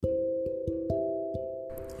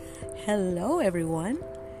Hello, everyone.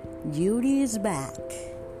 Judy is back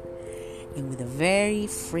and with a very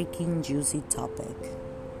freaking juicy topic.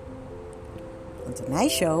 On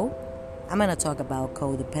tonight's show, I'm going to talk about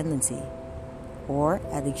codependency or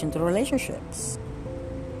addiction to relationships.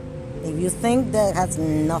 If you think that has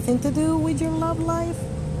nothing to do with your love life,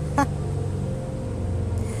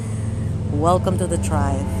 welcome to the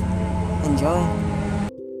tribe. Enjoy.